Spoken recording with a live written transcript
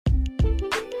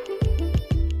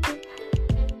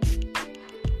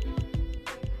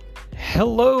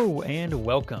Hello and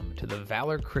welcome to the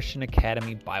Valor Christian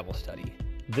Academy Bible Study.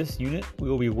 This unit, we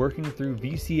will be working through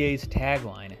VCA's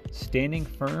tagline, Standing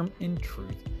Firm in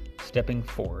Truth, Stepping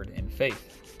Forward in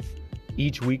Faith.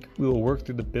 Each week, we will work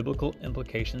through the biblical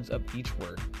implications of each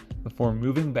word before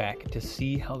moving back to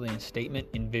see how the statement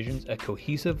envisions a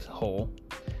cohesive whole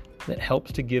that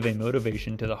helps to give a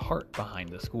motivation to the heart behind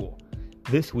the school.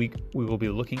 This week, we will be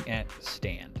looking at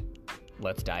stand.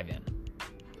 Let's dive in.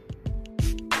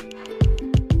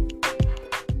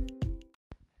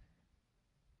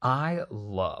 I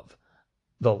love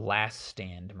the last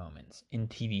stand moments in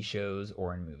TV shows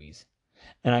or in movies,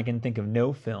 and I can think of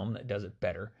no film that does it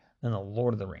better than the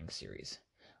Lord of the Rings series.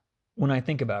 When I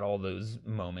think about all those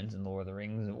moments in Lord of the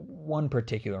Rings, one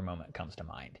particular moment comes to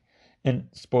mind. And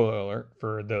spoiler alert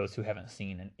for those who haven't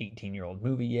seen an 18-year-old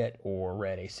movie yet or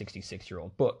read a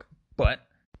 66-year-old book, but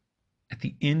at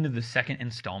the end of the second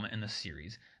installment in the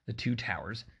series, The Two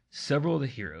Towers, several of the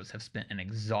heroes have spent an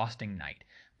exhausting night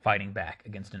fighting back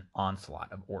against an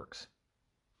onslaught of orcs.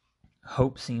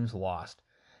 Hope seems lost,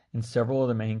 and several of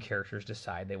the main characters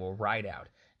decide they will ride out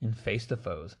and face the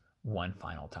foes one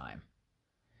final time.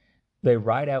 They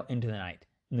ride out into the night,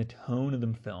 and the tone of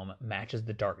the film matches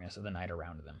the darkness of the night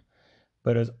around them.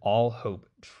 But as all hope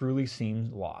truly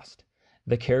seems lost,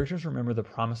 the characters remember the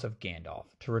promise of Gandalf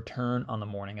to return on the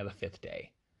morning of the fifth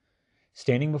day.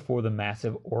 Standing before the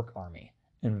massive orc army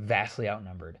and vastly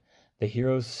outnumbered, the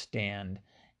heroes stand,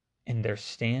 and their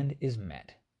stand is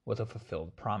met with a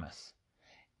fulfilled promise.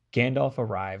 Gandalf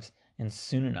arrives, and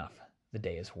soon enough, the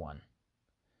day is won.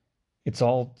 It's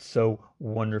all so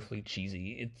wonderfully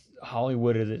cheesy. It's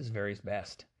Hollywood at its very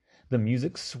best. The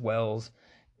music swells.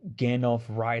 Gandalf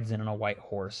rides in on a white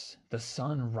horse. The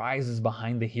sun rises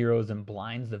behind the heroes and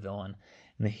blinds the villain,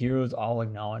 and the heroes all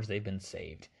acknowledge they've been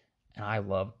saved. And I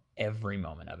love every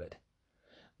moment of it.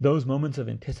 Those moments of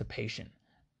anticipation,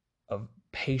 of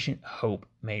patient hope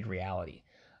made reality,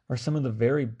 are some of the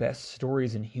very best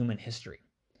stories in human history.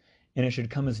 And it should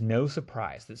come as no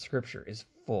surprise that Scripture is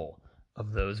full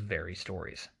of those very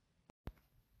stories.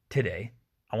 Today,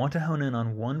 I want to hone in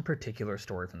on one particular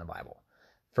story from the Bible,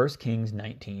 1 Kings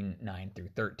 19, 9 through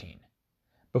 13.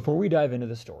 Before we dive into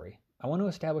the story, I want to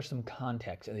establish some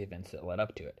context of the events that led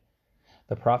up to it.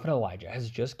 The prophet Elijah has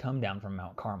just come down from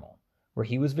Mount Carmel, where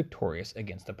he was victorious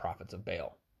against the prophets of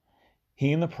Baal.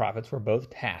 He and the prophets were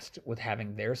both tasked with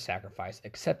having their sacrifice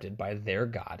accepted by their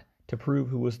God to prove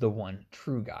who was the one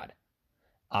true God.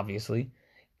 Obviously,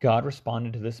 God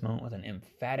responded to this moment with an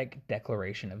emphatic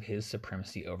declaration of his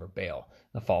supremacy over Baal,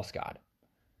 the false god.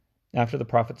 After the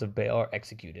prophets of Baal are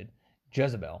executed,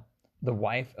 Jezebel, the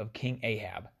wife of King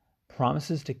Ahab,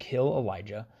 promises to kill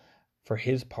Elijah for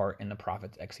his part in the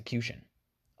prophet's execution.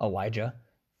 Elijah,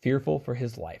 fearful for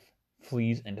his life,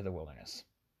 flees into the wilderness.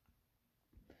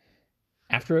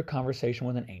 After a conversation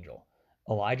with an angel,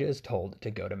 Elijah is told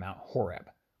to go to Mount Horeb,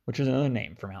 which is another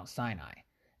name for Mount Sinai,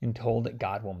 and told that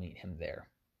God will meet him there.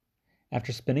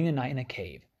 After spending a night in a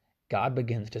cave, God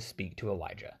begins to speak to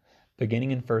Elijah,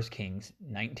 beginning in 1 Kings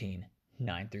 19,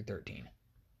 9 through 13.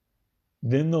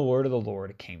 Then the word of the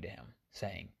Lord came to him,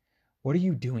 saying, "What are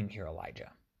you doing here,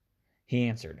 Elijah?" He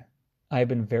answered, "I have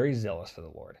been very zealous for the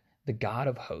Lord, the God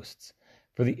of hosts,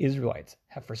 for the Israelites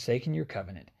have forsaken your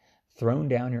covenant, thrown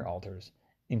down your altars,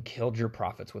 and killed your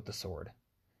prophets with the sword.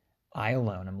 I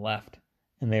alone am left,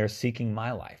 and they are seeking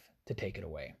my life to take it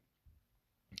away."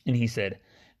 And he said,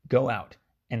 "Go out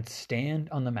and stand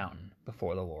on the mountain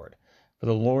before the Lord, for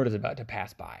the Lord is about to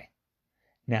pass by."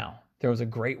 Now there was a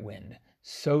great wind,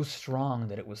 so strong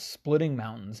that it was splitting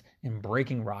mountains and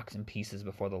breaking rocks in pieces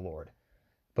before the Lord.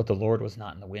 But the Lord was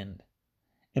not in the wind.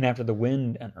 And after the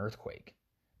wind, an earthquake.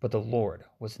 But the Lord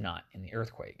was not in the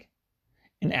earthquake.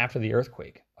 And after the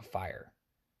earthquake, a fire.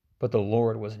 But the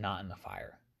Lord was not in the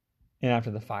fire. And after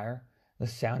the fire, the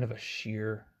sound of a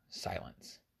sheer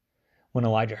silence. When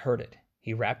Elijah heard it,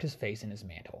 he wrapped his face in his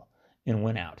mantle and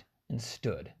went out and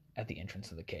stood at the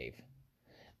entrance of the cave.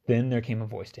 Then there came a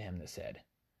voice to him that said,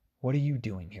 "What are you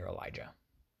doing here, Elijah?"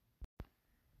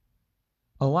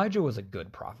 Elijah was a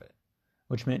good prophet,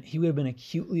 which meant he would have been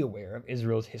acutely aware of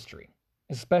Israel's history,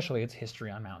 especially its history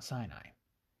on Mount Sinai.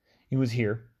 It was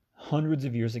here, hundreds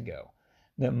of years ago,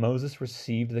 that Moses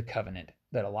received the covenant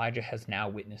that Elijah has now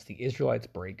witnessed the Israelites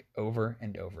break over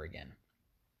and over again.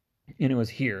 And it was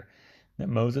here that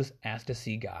Moses asked to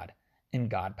see God,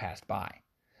 and God passed by,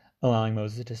 allowing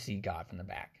Moses to see God from the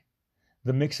back.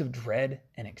 The mix of dread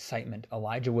and excitement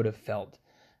Elijah would have felt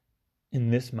in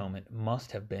this moment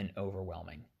must have been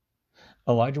overwhelming.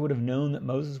 Elijah would have known that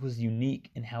Moses was unique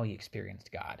in how he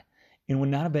experienced God, and would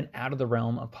not have been out of the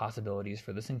realm of possibilities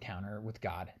for this encounter with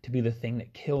God to be the thing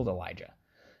that killed Elijah,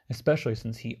 especially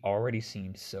since he already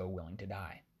seemed so willing to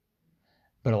die.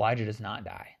 But Elijah does not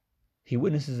die. He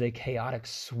witnesses a chaotic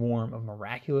swarm of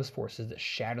miraculous forces that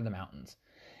shatter the mountains,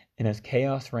 and as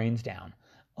chaos rains down,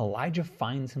 Elijah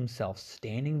finds himself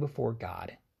standing before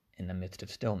God in the midst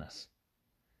of stillness.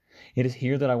 It is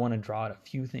here that I want to draw out a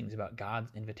few things about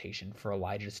God's invitation for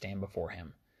Elijah to stand before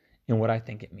him, and what I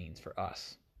think it means for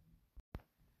us.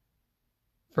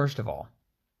 First of all,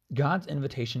 God's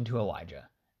invitation to Elijah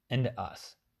and to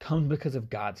us comes because of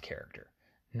God's character,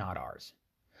 not ours.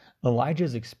 Elijah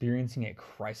is experiencing a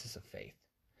crisis of faith.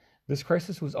 This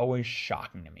crisis was always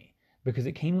shocking to me because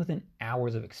it came within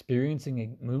hours of experiencing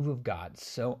a move of God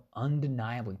so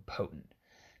undeniably potent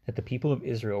that the people of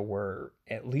Israel were,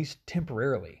 at least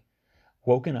temporarily,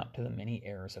 woken up to the many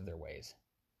errors of their ways.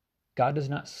 God does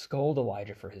not scold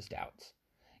Elijah for his doubts.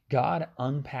 God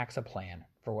unpacks a plan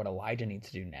for what Elijah needs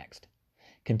to do next.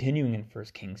 Continuing in 1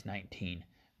 Kings 19,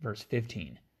 verse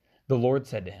 15, the Lord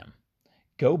said to him,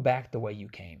 "Go back the way you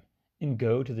came, and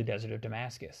go to the desert of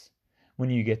Damascus. When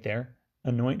you get there,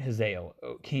 anoint Hazael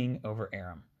king over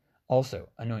Aram. Also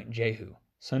anoint Jehu,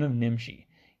 son of Nimshi,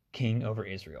 king over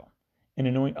Israel. And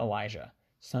anoint Elijah,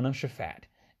 son of Shaphat,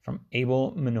 from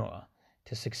Abel Manoah,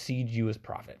 to succeed you as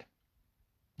prophet.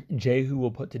 Jehu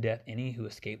will put to death any who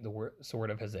escape the sword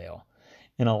of Hazael,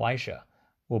 and Elisha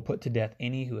will put to death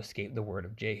any who escape the word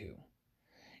of Jehu.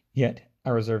 Yet I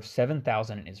reserve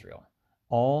 7,000 in Israel,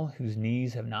 all whose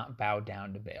knees have not bowed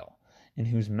down to Baal, and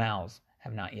whose mouths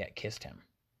have not yet kissed him."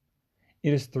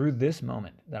 It is through this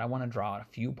moment that I want to draw out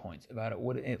a few points about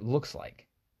what it looks like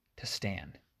to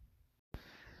stand.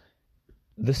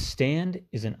 The stand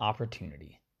is an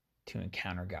opportunity to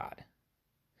encounter God.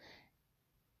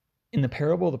 In the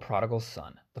parable of the prodigal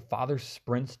son, the father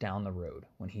sprints down the road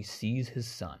when he sees his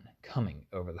son coming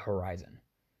over the horizon.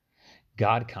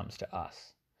 God comes to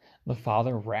us. The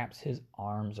father wraps his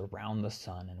arms around the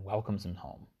son and welcomes him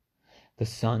home. The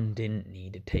son didn't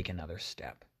need to take another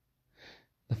step.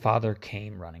 The father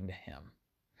came running to him.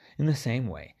 In the same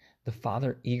way, the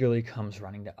father eagerly comes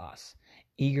running to us,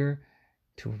 eager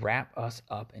to wrap us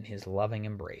up in his loving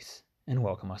embrace and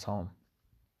welcome us home.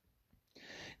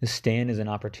 The stand is an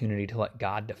opportunity to let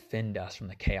God defend us from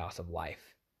the chaos of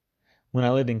life. When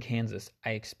I lived in Kansas,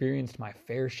 I experienced my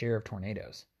fair share of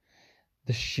tornadoes.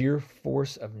 The sheer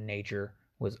force of nature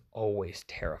was always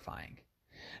terrifying.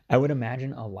 I would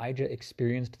imagine Elijah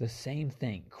experienced the same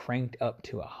thing cranked up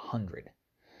to 100.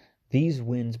 These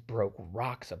winds broke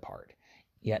rocks apart,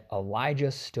 yet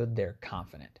Elijah stood there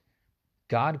confident.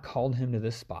 God called him to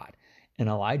this spot, and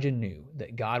Elijah knew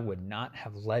that God would not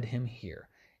have led him here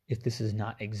if this is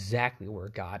not exactly where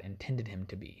God intended him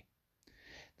to be.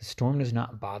 The storm does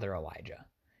not bother Elijah.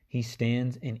 He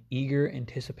stands in eager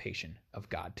anticipation of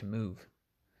God to move.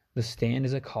 The stand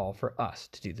is a call for us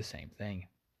to do the same thing.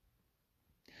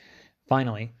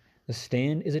 Finally, the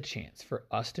stand is a chance for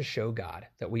us to show God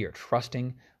that we are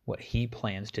trusting what he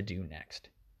plans to do next.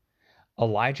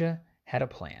 Elijah had a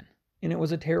plan, and it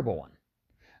was a terrible one.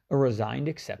 A resigned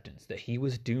acceptance that he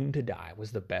was doomed to die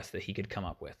was the best that he could come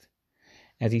up with.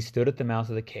 As he stood at the mouth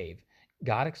of the cave,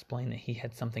 God explained that he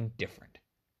had something different,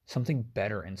 something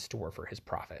better in store for his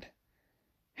prophet.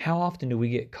 How often do we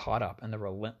get caught up in the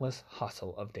relentless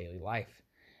hustle of daily life?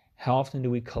 How often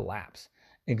do we collapse,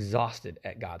 exhausted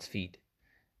at God's feet?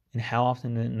 And how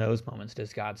often in those moments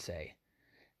does God say,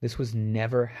 "This was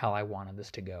never how I wanted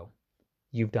this to go.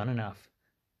 You've done enough.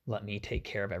 Let me take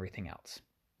care of everything else."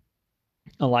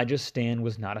 Elijah's stand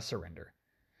was not a surrender.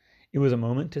 It was a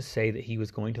moment to say that he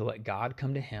was going to let God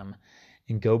come to him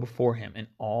and go before him in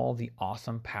all the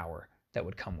awesome power that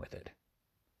would come with it.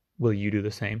 Will you do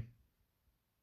the same?